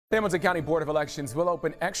The Hamilton County Board of Elections will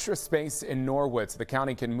open extra space in Norwood so the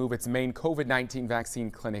county can move its main COVID-19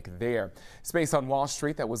 vaccine clinic there. Space on Wall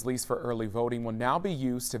Street that was leased for early voting will now be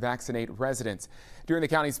used to vaccinate residents. During the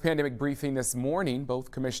county's pandemic briefing this morning,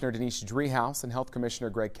 both Commissioner Denise Driehaus and Health Commissioner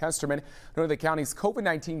Greg Kesterman noted the county's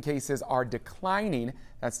COVID-19 cases are declining.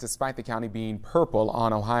 That's despite the county being purple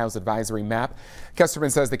on Ohio's advisory map.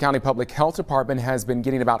 Kesterman says the county public health department has been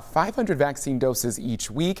getting about 500 vaccine doses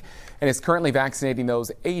each week and is currently vaccinating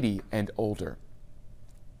those 80 and older.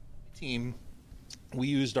 Team, we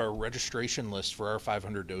used our registration list for our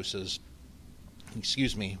 500 doses.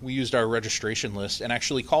 We used our registration list and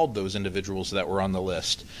actually called those individuals that were on the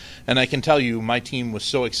list. And I can tell you, my team was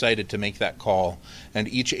so excited to make that call, and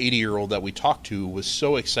each 80-year-old that we talked to was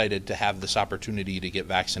so excited to have this opportunity to get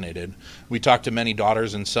vaccinated. We talked to many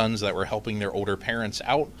daughters and sons that were helping their older parents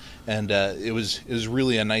out, and it was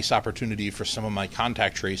really a nice opportunity for some of my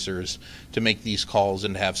contact tracers to make these calls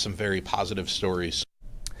and to have some very positive stories.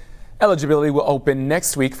 Eligibility will open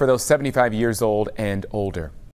next week for those 75 years old and older.